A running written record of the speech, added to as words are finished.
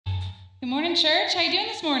Good morning, church. How you doing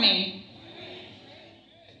this morning?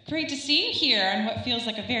 Great to see you here on what feels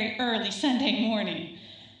like a very early Sunday morning.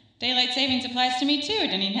 Daylight savings applies to me too.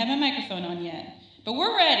 Didn't even have my microphone on yet. But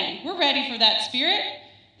we're ready. We're ready for that spirit.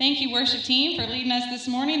 Thank you, worship team, for leading us this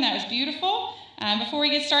morning. That was beautiful. Before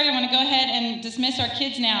we get started, I want to go ahead and dismiss our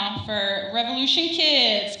kids now for Revolution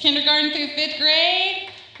Kids, kindergarten through 5th grade.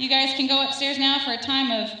 You guys can go upstairs now for a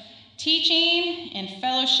time of teaching and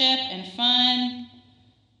fellowship and fun.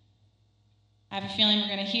 I have a feeling we're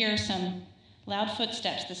going to hear some loud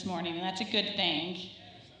footsteps this morning, and that's a good thing.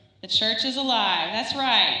 The church is alive. That's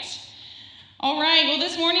right. All right. Well,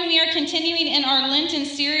 this morning we are continuing in our Lenten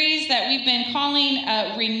series that we've been calling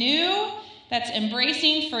Renew. That's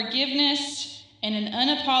embracing forgiveness in an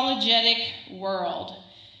unapologetic world.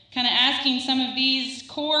 Kind of asking some of these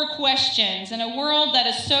core questions in a world that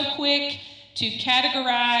is so quick to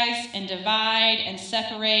categorize and divide and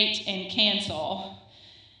separate and cancel.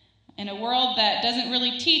 In a world that doesn't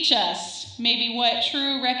really teach us maybe what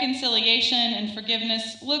true reconciliation and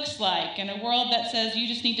forgiveness looks like. In a world that says you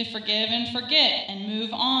just need to forgive and forget and move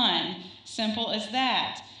on. Simple as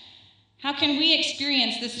that. How can we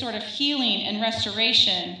experience this sort of healing and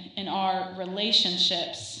restoration in our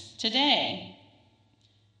relationships today?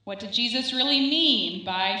 What did Jesus really mean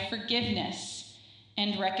by forgiveness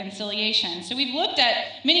and reconciliation? So we've looked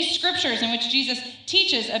at many scriptures in which Jesus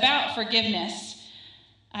teaches about forgiveness.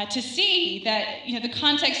 To see that the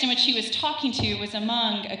context in which he was talking to was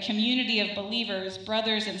among a community of believers,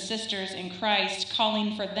 brothers and sisters in Christ,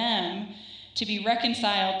 calling for them to be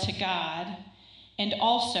reconciled to God and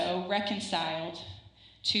also reconciled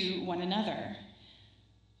to one another.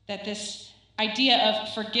 That this idea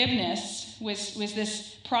of forgiveness was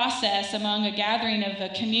this process among a gathering of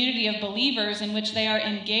a community of believers in which they are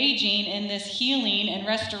engaging in this healing and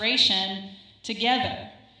restoration together.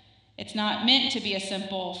 It's not meant to be a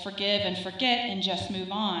simple forgive and forget and just move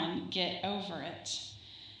on, get over it.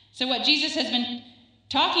 So what Jesus has been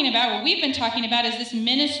talking about, what we've been talking about, is this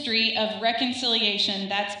ministry of reconciliation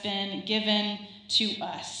that's been given to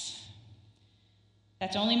us.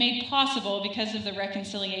 That's only made possible because of the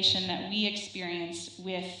reconciliation that we experience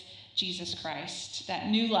with Jesus Christ, that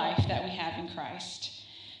new life that we have in Christ.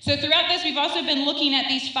 So throughout this, we've also been looking at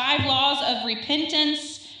these 5 laws of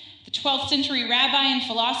repentance. The 12th century rabbi and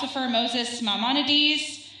philosopher Moses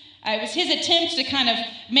Maimonides, it was his attempt to kind of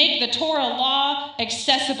make the Torah law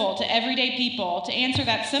accessible to everyday people, to answer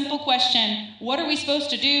that simple question, what are we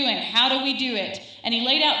supposed to do and how do we do it? And he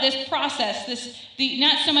laid out this process,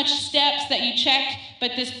 not so much steps that you check,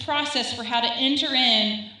 but this process for how to enter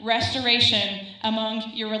in restoration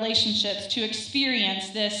among your relationships to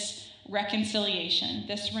experience this reconciliation,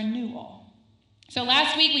 this renewal. So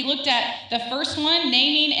last week we looked at the first one,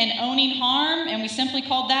 naming and owning harm, and we simply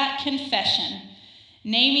called that confession.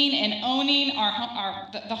 Naming and owning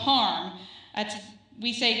the harm.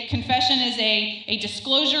 We say confession is a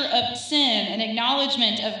disclosure of sin, an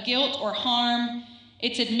acknowledgement of guilt or harm.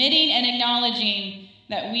 It's admitting and acknowledging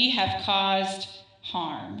that we have caused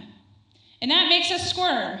harm. And that makes us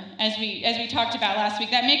squirm, as we talked about last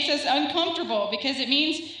week. That makes us uncomfortable because it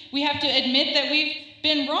means we have to admit that we've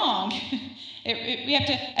been wrong. We have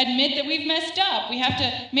to admit that we've messed up. We have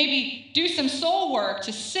to maybe do some soul work,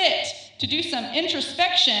 to sit, to do some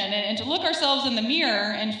introspection, and to look ourselves in the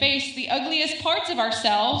mirror and face the ugliest parts of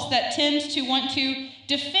ourselves that tend to want to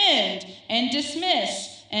defend and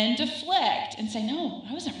dismiss and deflect and say, no,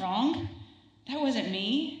 I wasn't wrong. That wasn't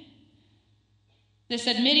me. This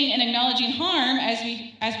admitting and acknowledging harm,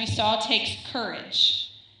 as we saw, takes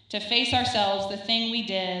courage to face ourselves, the thing we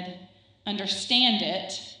did, understand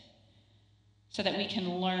it, so that we can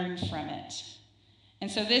learn from it. And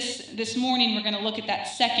so this morning we're going to look at that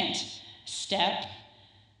second step.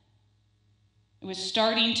 It was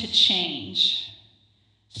starting to change,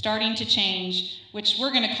 which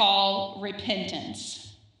we're going to call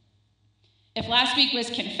repentance. If last week was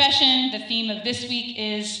confession, the theme of this week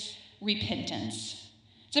is repentance.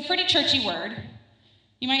 It's a pretty churchy word.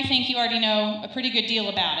 You might think you already know a pretty good deal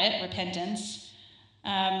about it, repentance.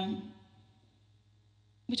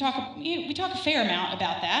 We talk a fair amount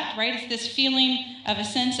about that, right? It's this feeling of a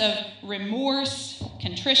sense of remorse,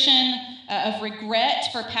 contrition, of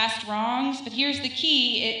regret for past wrongs. But here's the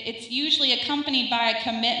key. It's usually accompanied by a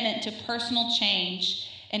commitment to personal change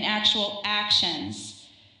and actual actions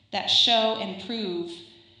that show and prove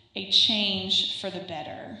a change for the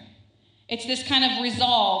better. It's this kind of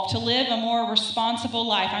resolve to live a more responsible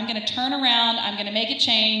life. I'm going to turn around. I'm going to make a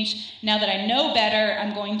change. Now that I know better,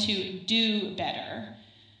 I'm going to do better.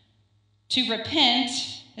 To repent,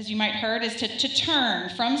 as you might heard, is to turn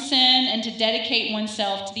from sin and to dedicate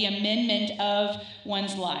oneself to the amendment of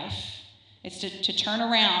one's life. It's to turn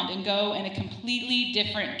around and go in a completely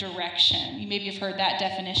different direction. You maybe have heard that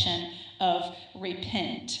definition of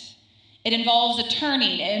repent. It involves a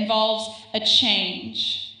turning. It involves a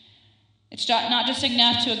change. It's not just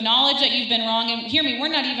enough to acknowledge that you've been wrong. And hear me, we're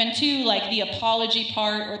not even to like the apology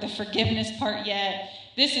part or the forgiveness part yet.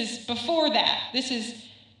 This is before that. This is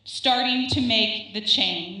starting to make the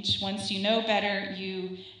change. Once you know better,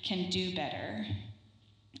 you can do better.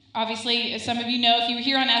 Obviously, as some of you know, if you were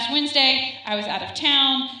here on Ash Wednesday, I was out of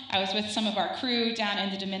town. I was with some of our crew down in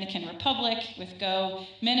the Dominican Republic with Go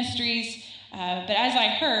Ministries. But as I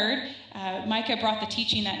heard, Micah brought the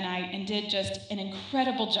teaching that night and did just an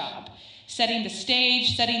incredible job setting the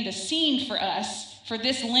stage, setting the scene for us for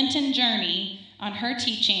this Lenten journey on her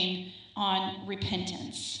teaching on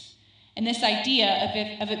repentance. And this idea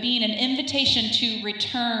of it being an invitation to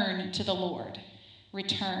return to the Lord.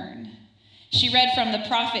 Return. She read from the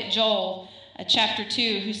prophet Joel, chapter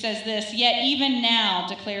 2, who says this, "Yet even now,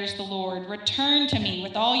 declares the Lord, return to me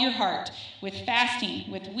with all your heart, with fasting,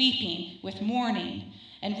 with weeping, with mourning,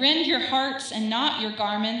 and rend your hearts and not your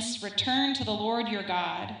garments. Return to the Lord your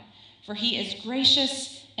God, for he is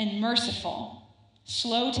gracious and merciful,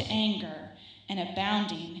 slow to anger, and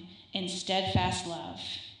abounding in steadfast love,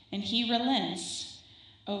 and he relents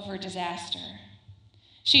over disaster."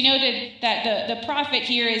 She noted that the prophet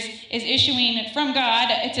here is issuing from God,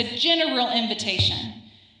 it's a general invitation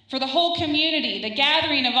for the whole community, the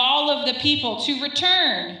gathering of all of the people to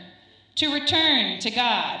return to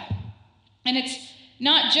God. And it's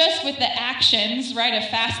not just with the actions, right, of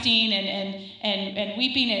fasting and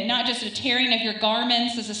weeping, and not just a tearing of your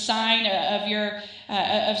garments as a sign of your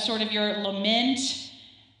lament,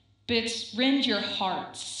 but it's rend your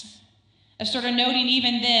hearts. Of sort of noting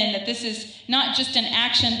even then that this is not just an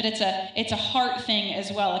action, but it's a heart thing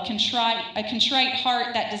as well, a contrite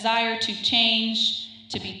heart, that desire to change,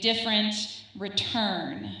 to be different,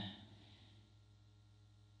 return.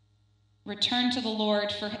 Return to the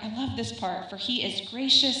Lord, for I love this part, for he is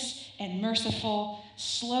gracious and merciful,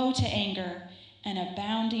 slow to anger, and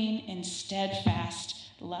abounding in steadfast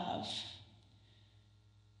love.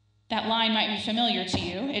 That line might be familiar to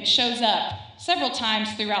you. It shows up several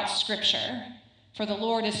times throughout Scripture. For the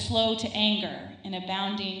Lord is slow to anger and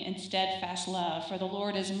abounding in steadfast love. For the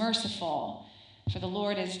Lord is merciful. For the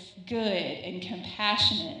Lord is good and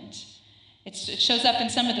compassionate. It shows up in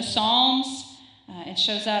some of the Psalms. It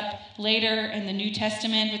shows up later in the New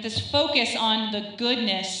Testament with this focus on the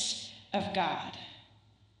goodness of God.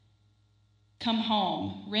 Come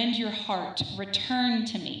home, rend your heart, return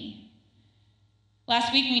to me.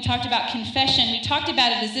 Last week when we talked about confession, we talked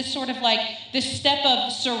about it as this sort of like this step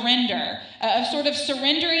of surrender, of sort of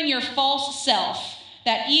surrendering your false self,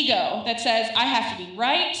 that ego that says, I have to be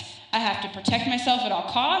right, I have to protect myself at all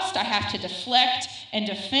costs, I have to deflect and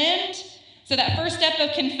defend. So that first step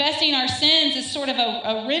of confessing our sins is sort of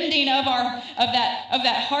a rending of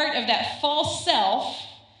that heart, of that false self,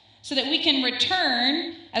 so that we can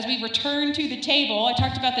return, as we return to the table. I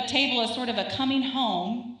talked about the table as sort of a coming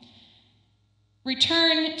home.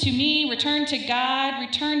 Return to me, return to God,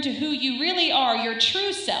 return to who you really are, your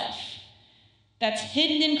true self that's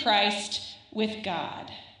hidden in Christ with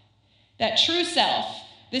God. That true self,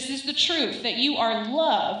 this is the truth, that you are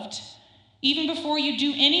loved even before you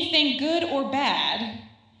do anything good or bad.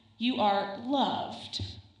 You are loved.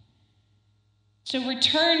 So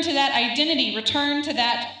return to that identity, return to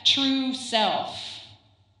that true self.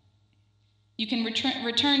 You can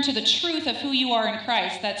return to the truth of who you are in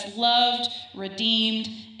Christ, that's loved, redeemed,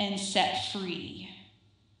 and set free.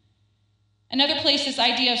 Another place this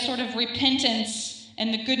idea of sort of repentance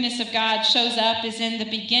and the goodness of God shows up is in the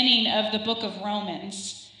beginning of the book of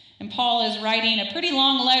Romans. And Paul is writing a pretty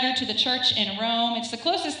long letter to the church in Rome. It's the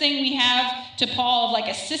closest thing we have to Paul of like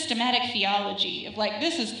a systematic theology, of like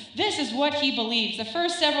this is what he believes. The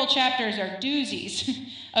first several chapters are doozies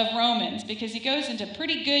of Romans because he goes into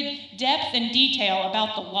pretty good depth and detail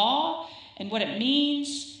about the law and what it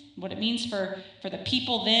means for the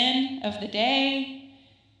people then of the day,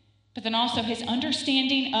 but then also his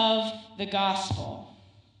understanding of the gospel.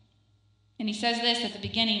 And he says this at the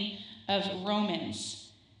beginning of Romans.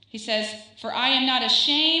 He says, "For I am not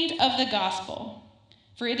ashamed of the gospel,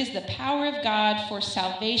 for it is the power of God for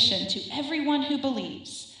salvation to everyone who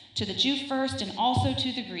believes, to the Jew first and also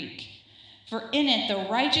to the Greek. For in it the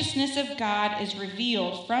righteousness of God is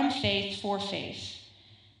revealed from faith for faith.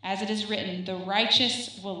 As it is written, the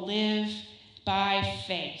righteous will live by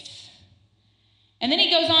faith." And then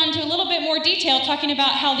he goes on to a little bit more detail talking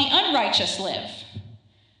about how the unrighteous live.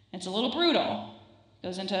 It's a little brutal.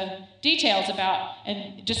 Goes into details about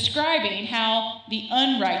and describing how the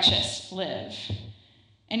unrighteous live.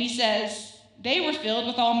 And he says, they were filled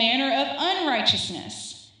with all manner of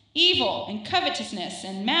unrighteousness, evil and covetousness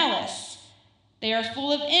and malice. They are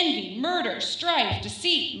full of envy, murder, strife,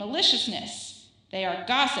 deceit, maliciousness. They are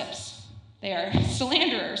gossips. They are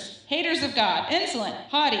slanderers, haters of God, insolent,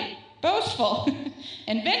 haughty, boastful,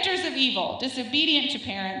 inventors of evil, disobedient to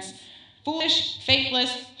parents, foolish,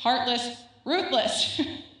 faithless, heartless, ruthless.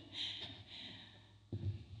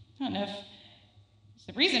 I don't know if it's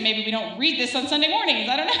the reason maybe we don't read this on Sunday mornings.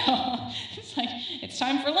 I don't know. It's like, it's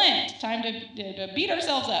time for Lent, time to beat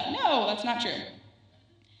ourselves up. No, that's not true.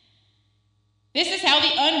 This is how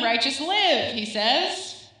the unrighteous live, he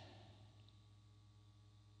says.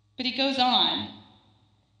 But he goes on.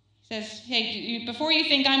 He says, hey, before you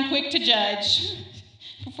think I'm quick to judge,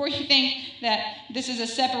 before you think that this is a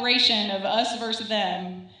separation of us versus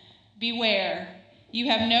them, beware. You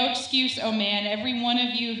have no excuse, O man, every one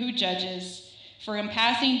of you who judges. For in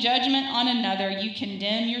passing judgment on another, you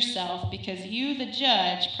condemn yourself, because you, the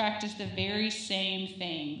judge, practice the very same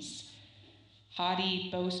things. Haughty,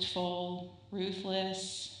 boastful,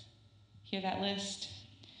 ruthless. Hear that list?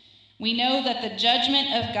 We know that the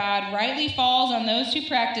judgment of God rightly falls on those who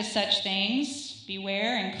practice such things.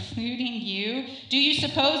 Beware, including you. Do you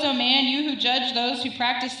suppose, O man, you who judge those who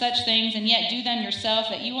practice such things and yet do them yourself,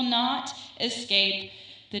 that you will not escape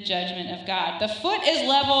the judgment of God? The foot is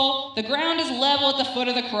level, the ground is level at the foot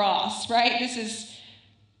of the cross, right?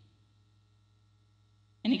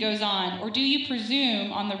 And he goes on, or do you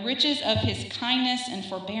presume on the riches of his kindness and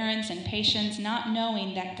forbearance and patience, not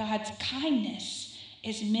knowing that God's kindness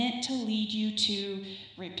is meant to lead you to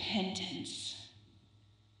repentance?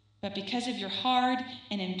 But because of your hard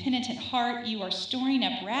and impenitent heart, you are storing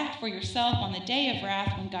up wrath for yourself on the day of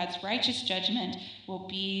wrath, when God's righteous judgment will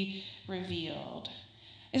be revealed.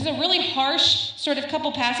 It's a really harsh sort of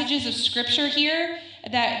couple passages of scripture here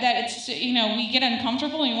that it's, we get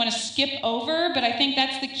uncomfortable and we want to skip over, but I think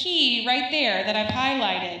that's the key right there that I've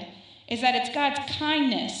highlighted, is that it's God's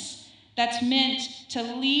kindness that's meant to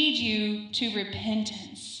lead you to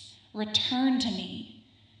repentance. Return to me,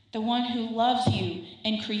 the one who loves you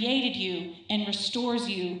and created you and restores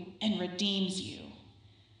you and redeems you.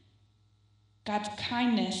 God's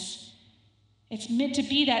kindness, it's meant to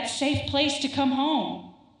be that safe place to come home.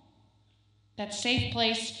 That safe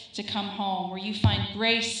place to come home where you find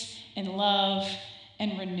grace and love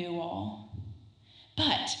and renewal.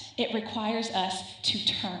 But it requires us to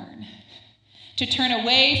turn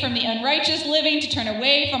away from the unrighteous living, to turn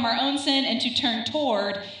away from our own sin, and to turn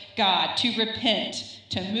toward God, to repent,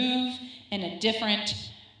 to move in a different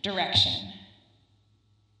direction.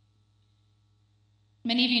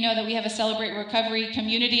 Many of you know that we have a Celebrate Recovery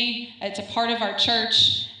community. It's a part of our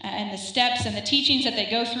church, and the steps and the teachings that they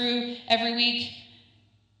go through every week.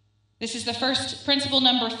 This is the first principle,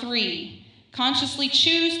 number 3. Consciously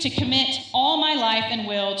choose to commit all my life and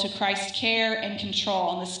will to Christ's care and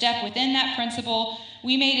control. And the step within that principle,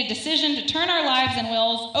 we made a decision to turn our lives and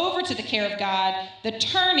wills over to the care of God. The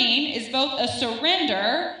turning is both a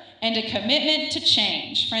surrender and a commitment to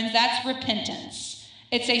change. Friends, that's repentance.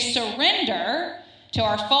 It's a surrender to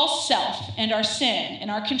our false self and our sin and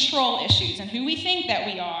our control issues and who we think that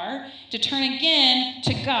we are, to turn again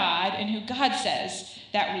to God and who God says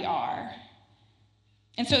that we are.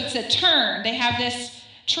 And so it's a turn. They have this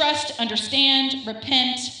trust, understand,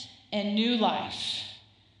 repent, and new life.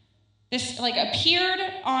 This appeared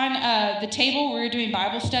on the table. We were doing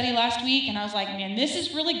Bible study last week, and I was like, man, this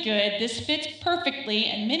is really good. This fits perfectly.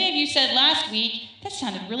 And many of you said last week, that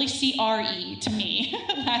sounded really CRE to me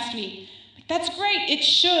last week. That's great. It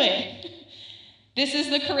should. This is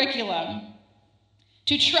the curriculum.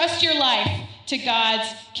 To trust your life to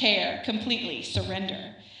God's care, completely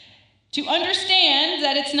surrender. To understand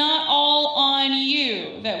that it's not all on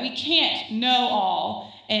you, that we can't know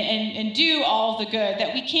all and do all the good,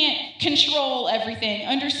 that we can't control everything.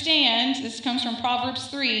 Understand, this comes from Proverbs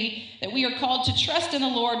 3, that we are called to trust in the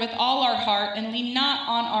Lord with all our heart and lean not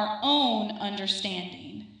on our own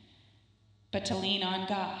understanding, but to lean on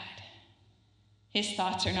God. His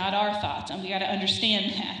thoughts are not our thoughts, and we got to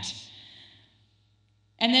understand that.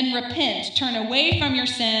 And then repent. Turn away from your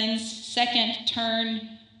sins. Second,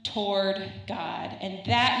 turn toward God. And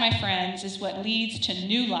that, my friends, is what leads to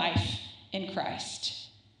new life in Christ.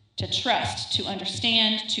 To trust, to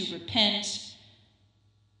understand, to repent,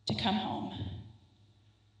 to come home.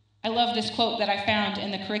 I love this quote that I found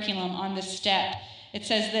in the curriculum on this step. It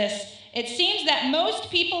says this: it seems that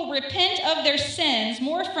most people repent of their sins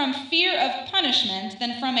more from fear of punishment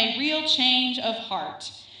than from a real change of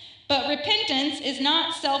heart. But repentance is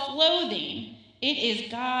not self-loathing. It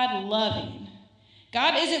is God-loving.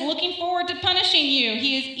 God isn't looking forward to punishing you.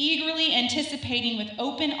 He is eagerly anticipating with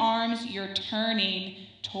open arms your turning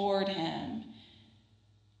toward him.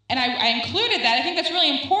 And I included that. I think that's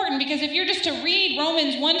really important because if you're just to read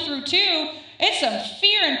Romans 1 through 2, it's some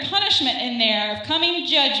fear and punishment in there of coming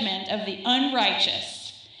judgment of the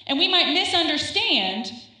unrighteous. And we might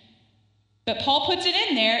misunderstand, but Paul puts it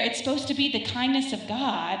in there. It's supposed to be the kindness of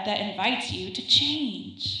God that invites you to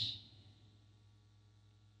change.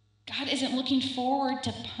 God isn't looking forward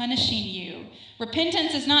to punishing you.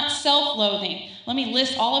 Repentance is not self-loathing. Let me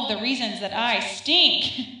list all of the reasons that I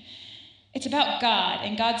stink. It's about God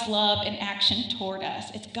and God's love and action toward us.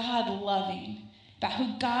 It's God loving, about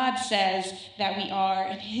who God says that we are,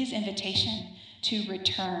 and his invitation to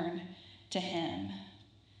return to him.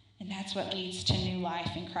 And that's what leads to new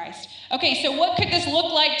life in Christ. Okay, so what could this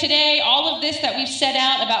look like today? All of this that we've set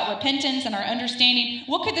out about repentance and our understanding,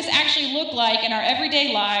 what could this actually look like in our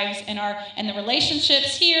everyday lives and the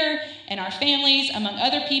relationships here and our families among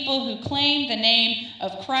other people who claim the name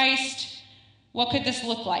of Christ? What could this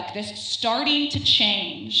look like? This starting to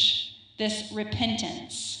change, this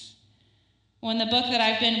repentance. Well, in the book that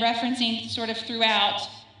I've been referencing sort of throughout,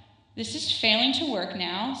 this is failing to work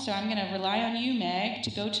now, so I'm going to rely on you, Meg,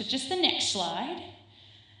 to go to just the next slide.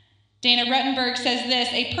 Dana Ruttenberg says this: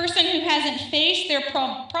 a person who hasn't faced their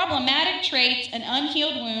problematic traits and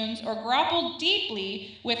unhealed wounds, or grappled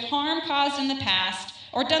deeply with harm caused in the past,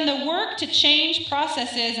 or done the work to change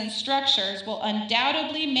processes and structures, will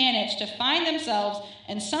undoubtedly manage to find themselves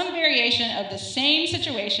in some variation of the same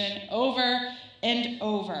situation over and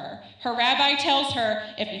over. Her rabbi tells her,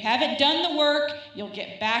 if you haven't done the work, you'll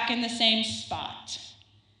get back in the same spot.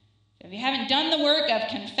 If you haven't done the work of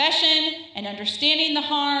confession and understanding the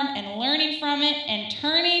harm and learning from it and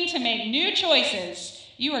turning to make new choices,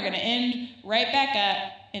 you are going to end right back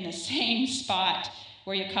up in the same spot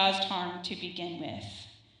where you caused harm to begin with.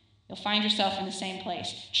 You'll find yourself in the same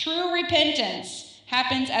place. True repentance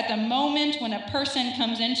happens at the moment when a person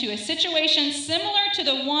comes into a situation similar to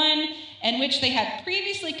the one in which they had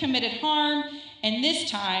previously committed harm, and this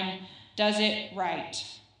time does it right.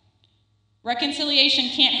 Reconciliation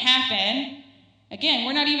can't happen. Again,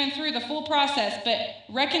 we're not even through the full process, but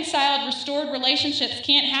reconciled, restored relationships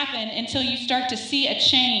can't happen until you start to see a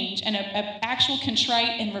change and an actual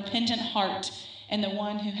contrite and repentant heart in the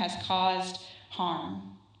one who has caused harm.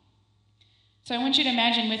 So I want you to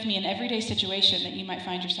imagine with me an everyday situation that you might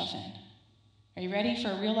find yourself in. Are you ready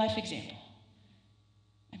for a real life example?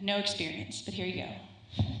 I have no experience, but here you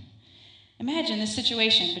go. Imagine this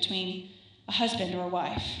situation between a husband or a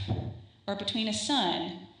wife, or between a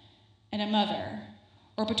son and a mother,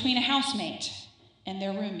 or between a housemate and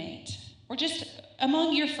their roommate, or just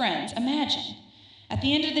among your friends. Imagine, at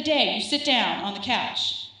the end of the day, you sit down on the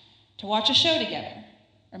couch to watch a show together,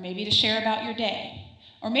 or maybe to share about your day.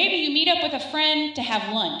 Or maybe you meet up with a friend to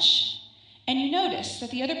have lunch, and you notice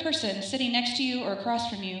that the other person sitting next to you or across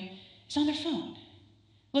from you is on their phone,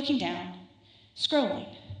 looking down, scrolling.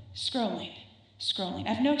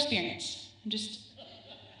 I have no experience. I'm just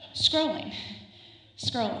scrolling.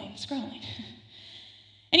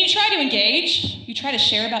 And you try to engage. You try to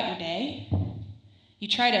share about your day. You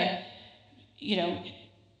try to,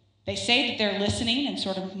 they say that they're listening and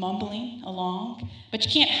sort of mumbling along, but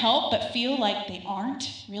you can't help but feel like they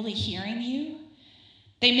aren't really hearing you.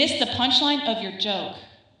 They miss the punchline of your joke.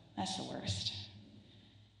 That's the worst.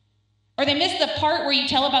 Or they miss the part where you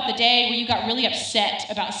tell about the day where you got really upset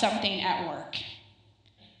about something at work.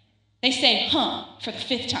 They say, for the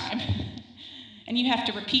 5th time, and you have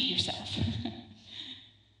to repeat yourself.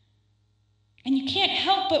 And you can't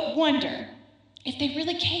help but wonder if they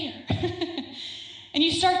really care. And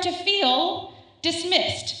you start to feel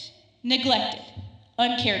dismissed, neglected,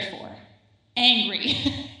 uncared for, angry.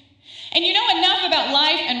 And you know enough about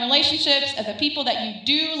life and relationships of the people that you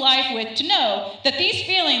do life with to know that these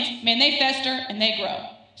feelings, man, they fester and they grow.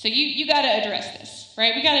 So you got to address this,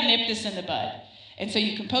 right? We got to nip this in the bud. And so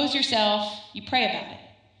you compose yourself, you pray about it,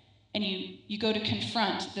 and you go to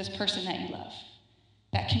confront this person that you love,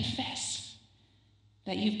 that confess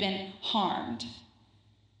that you've been harmed.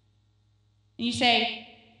 And you say,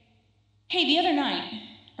 hey, the other night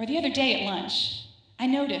or the other day at lunch, I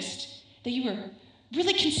noticed that you were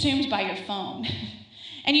really consumed by your phone.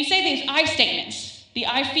 And you say these I statements, the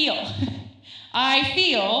I feel. I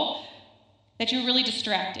feel that you're really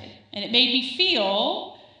distracted, and it made me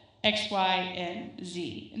feel X, Y, and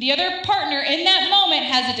Z. The other partner in that moment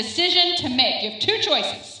has a decision to make. You have 2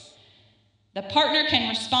 choices. The partner can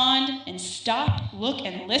respond and stop, look,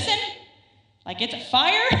 and listen, like it's a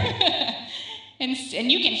fire.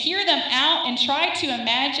 And you can hear them out and try to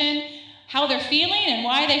imagine how they're feeling and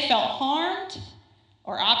why they felt harmed.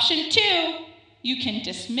 Or option 2, you can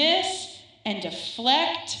dismiss and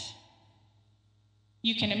deflect.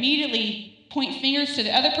 You can immediately point fingers to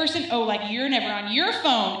the other person. Oh, like you're never on your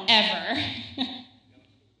phone ever.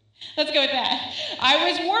 Let's go with that.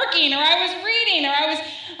 I was working, or I was reading, or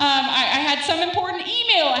I had some important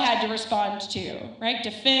email I had to respond to, right?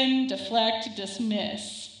 Defend, deflect,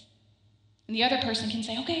 dismiss. And the other person can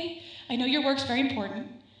say, okay, I know your work's very important.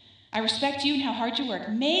 I respect you and how hard you work.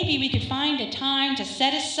 Maybe we could find a time to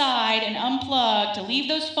set aside and unplug, to leave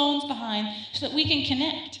those phones behind so that we can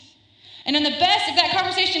connect. And on the best, if that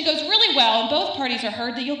conversation goes really well and both parties are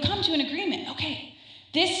heard, that you'll come to an agreement. Okay,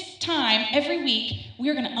 this time, every week,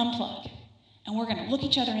 we're going to unplug. And we're going to look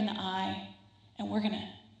each other in the eye. And we're going to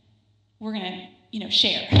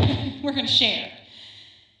share. We're going to share.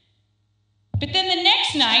 But then the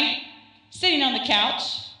next night, sitting on the couch,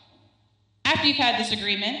 after you've had this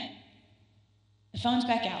agreement, the phone's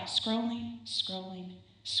back out, scrolling.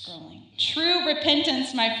 True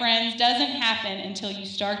repentance, my friends, doesn't happen until you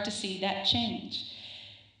start to see that change.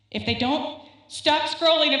 If they don't stop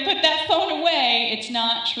scrolling and put that phone away, it's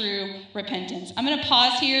not true repentance. I'm going to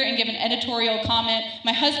pause here and give an editorial comment.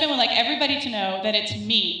 My husband would like everybody to know that it's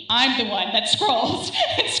me. I'm the one that scrolls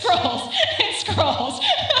and scrolls and scrolls.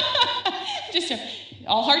 Just so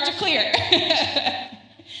all hearts are clear.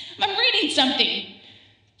 I'm reading something.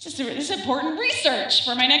 This is important research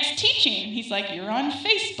for my next teaching. He's like, you're on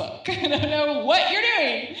Facebook. I don't know what you're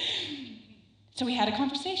doing. So we had a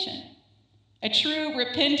conversation. A true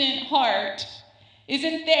repentant heart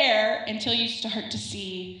isn't there until you start to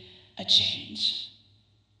see a change.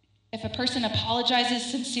 If a person apologizes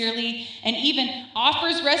sincerely and even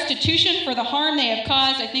offers restitution for the harm they have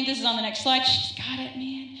caused, I think this is on the next slide. She's got it,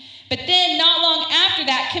 man. But then, not long after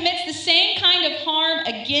that, commits the same kind of harm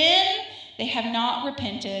again, they have not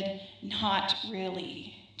repented, not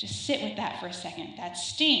really. Just sit with that for a second. That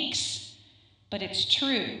stinks, but it's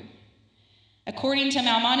true. According to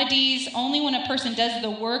Maimonides, only when a person does the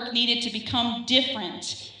work needed to become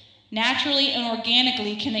different, naturally and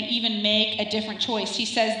organically, can they even make a different choice. He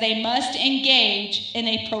says they must engage in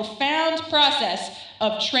a profound process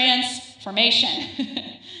of transformation.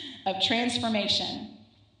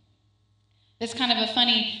 It's kind of a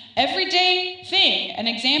funny, everyday thing, an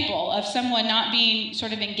example of someone not being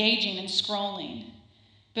sort of engaging and scrolling.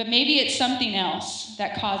 But maybe it's something else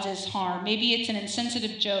that causes harm. Maybe it's an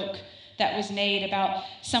insensitive joke that was made about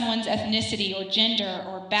someone's ethnicity or gender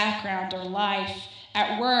or background or life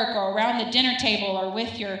at work or around the dinner table or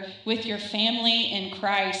with your family in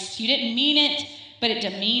Christ. You didn't mean it, but it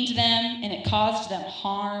demeaned them and it caused them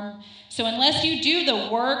harm. So unless you do the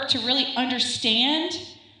work to really understand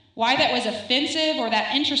why that was offensive, or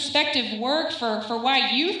that introspective work for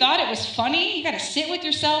why you thought it was funny, you got to sit with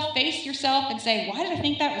yourself, face yourself, and say, why did I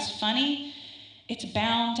think that was funny? It's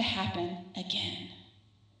bound to happen again.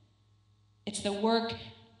 It's the work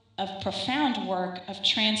of profound work of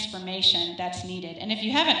transformation that's needed. And if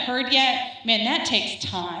you haven't heard yet, man, that takes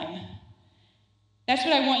time. That's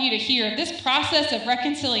what I want you to hear. This process of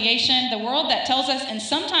reconciliation, the world that tells us, and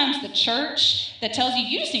sometimes the church that tells you,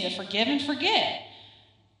 you just need to forgive and forget.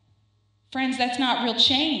 Friends, that's not real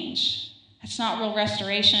change. That's not real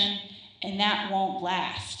restoration, and that won't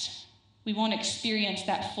last. We won't experience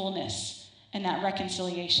that fullness and that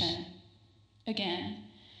reconciliation again.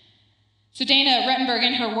 So Dana Rettenberg,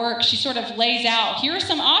 in her work, she sort of lays out, here are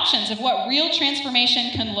some options of what real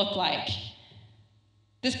transformation can look like.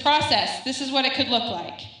 This process, this is what it could look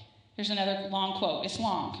like. Here's another long quote. It's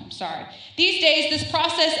long, I'm sorry. These days, this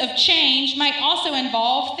process of change might also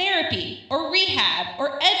involve therapy or rehab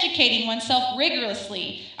or educating oneself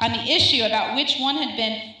rigorously on the issue about which one had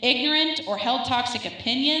been ignorant or held toxic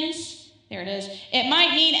opinions. There it is. It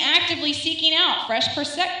might mean actively seeking out fresh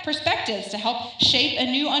perspectives to help shape a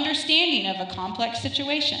new understanding of a complex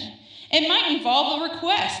situation. It might involve a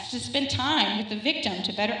request to spend time with the victim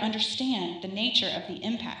to better understand the nature of the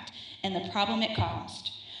impact and the problem it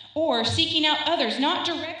caused. Or seeking out others not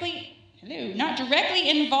directly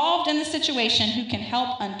involved in the situation who can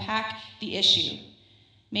help unpack the issue.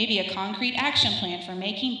 Maybe a concrete action plan for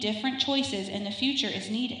making different choices in the future is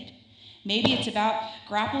needed. Maybe it's about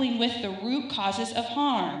grappling with the root causes of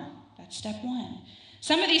harm. That's step one.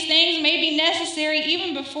 Some of these things may be necessary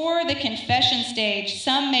even before the confession stage.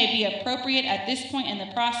 Some may be appropriate at this point in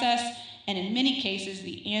the process, and in many cases,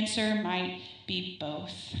 the answer might be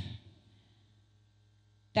both.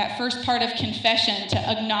 That first part of confession, to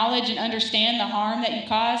acknowledge and understand the harm that you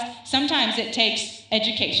caused, sometimes it takes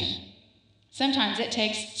education. Sometimes it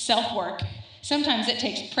takes self-work. Sometimes it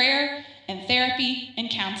takes prayer and therapy and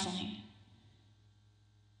counseling.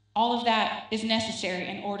 All of that is necessary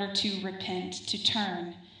in order to repent, to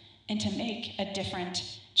turn, and to make a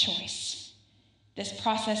different choice. This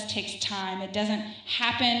process takes time. It doesn't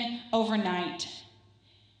happen overnight.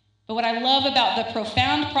 But what I love about the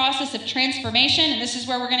profound process of transformation, and this is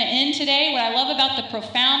where we're going to end today, what I love about the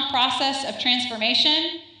profound process of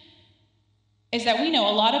transformation is that we know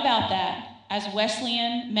a lot about that as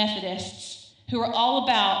Wesleyan Methodists who are all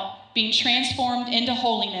about being transformed into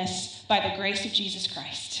holiness by the grace of Jesus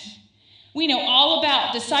Christ. We know all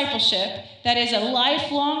about discipleship, that is a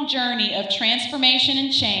lifelong journey of transformation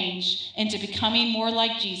and change into becoming more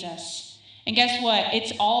like Jesus. And guess what?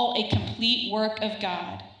 It's all a complete work of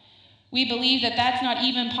God. We believe that that's not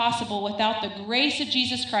even possible without the grace of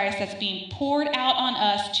Jesus Christ that's being poured out on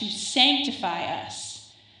us to sanctify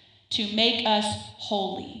us, to make us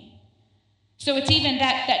holy. So it's even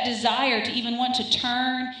that desire to even want to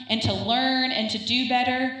turn and to learn and to do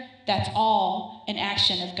better, that's all an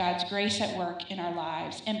action of God's grace at work in our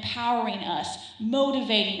lives, empowering us,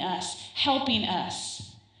 motivating us, helping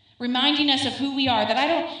us, reminding us of who we are, that I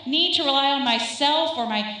don't need to rely on myself or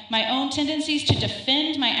my own tendencies to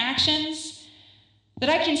defend my actions, that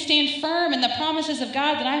I can stand firm in the promises of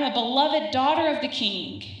God, that I'm a beloved daughter of the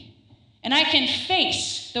King, and I can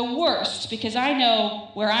face the worst because I know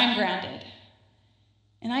where I'm grounded.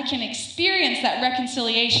 And I can experience that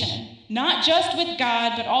reconciliation, not just with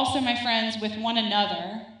God, but also, my friends, with one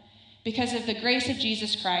another, because of the grace of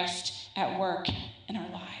Jesus Christ at work in our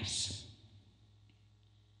lives.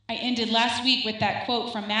 I ended last week with that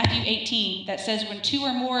quote from Matthew 18 that says, "When two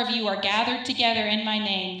or more of you are gathered together in my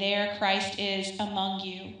name, there Christ is among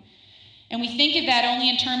you." And we think of that only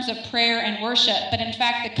in terms of prayer and worship, but in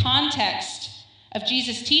fact, the context of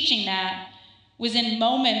Jesus teaching that was in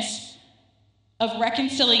moments of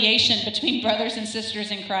reconciliation between brothers and sisters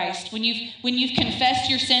in Christ. When you've confessed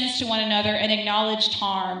your sins to one another and acknowledged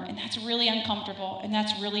harm, and that's really uncomfortable and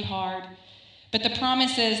that's really hard. But the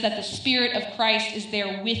promise is that the Spirit of Christ is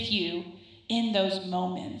there with you in those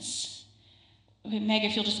moments. Meg,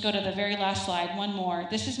 if you'll just go to the very last slide, one more.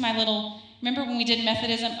 This is my little, remember when we did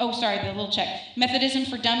Methodism? Oh, sorry, the little check. Methodism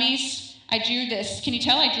for Dummies. I drew this. Can you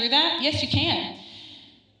tell I drew that? Yes, you can.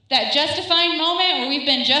 That justifying moment where we've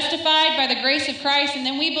been justified by the grace of Christ, and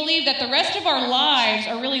then we believe that the rest of our lives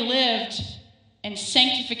are really lived in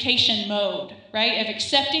sanctification mode, right? Of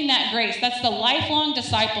accepting that grace. That's the lifelong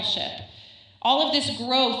discipleship. All of this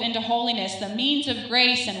growth into holiness, the means of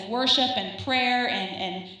grace and worship and prayer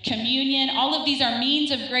and communion, all of these are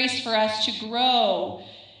means of grace for us to grow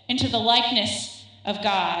into the likeness of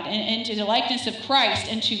God and into the likeness of Christ,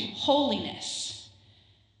 into holiness.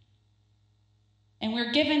 And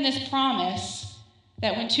we're given this promise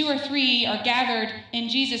that when two or three are gathered in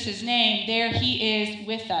Jesus' name, there he is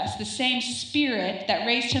with us. The same Spirit that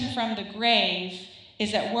raised him from the grave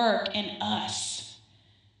is at work in us,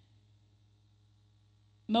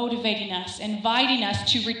 motivating us, inviting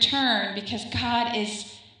us to return, because God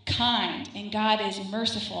is kind and God is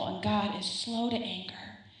merciful and God is slow to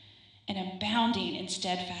anger and abounding in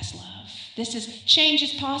steadfast love. Change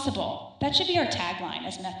is possible. That should be our tagline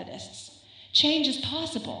as Methodists. Change is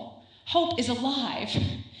possible. Hope is alive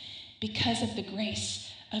because of the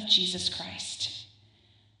grace of Jesus Christ.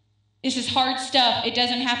 This is hard stuff. It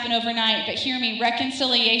doesn't happen overnight, but hear me,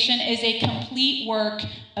 reconciliation is a complete work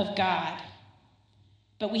of God.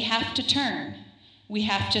 But we have to turn. We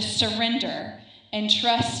have to surrender and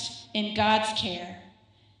trust in God's care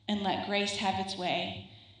and let grace have its way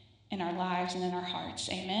in our lives and in our hearts.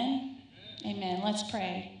 Amen? Amen. Let's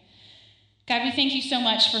pray. God, we thank you so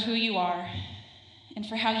much for who you are and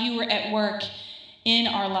for how you were at work in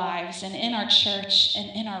our lives and in our church and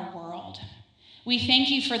in our world. We thank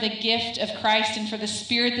you for the gift of Christ and for the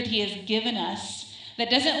Spirit that he has given us that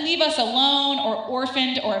doesn't leave us alone or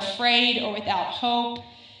orphaned or afraid or without hope,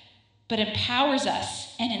 but empowers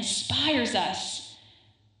us and inspires us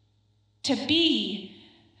to be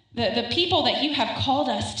the people that you have called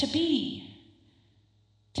us to be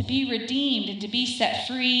redeemed and to be set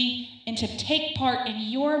free and to take part in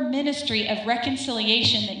your ministry of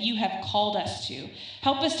reconciliation that you have called us to.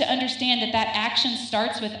 Help us to understand that action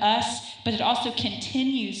starts with us, but it also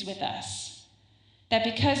continues with us. That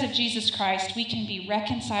because of Jesus Christ, we can be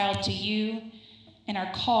reconciled to you and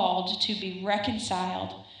are called to be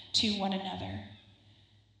reconciled to one another.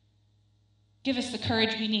 Give us the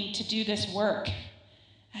courage we need to do this work,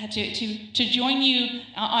 to join you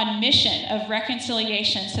on mission of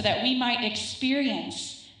reconciliation so that we might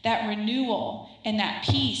experience that renewal and that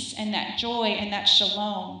peace and that joy and that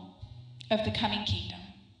shalom of the coming kingdom.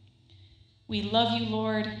 We love you,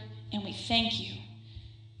 Lord, and we thank you.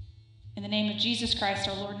 In the name of Jesus Christ,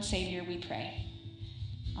 our Lord and Savior, we pray.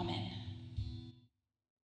 Amen.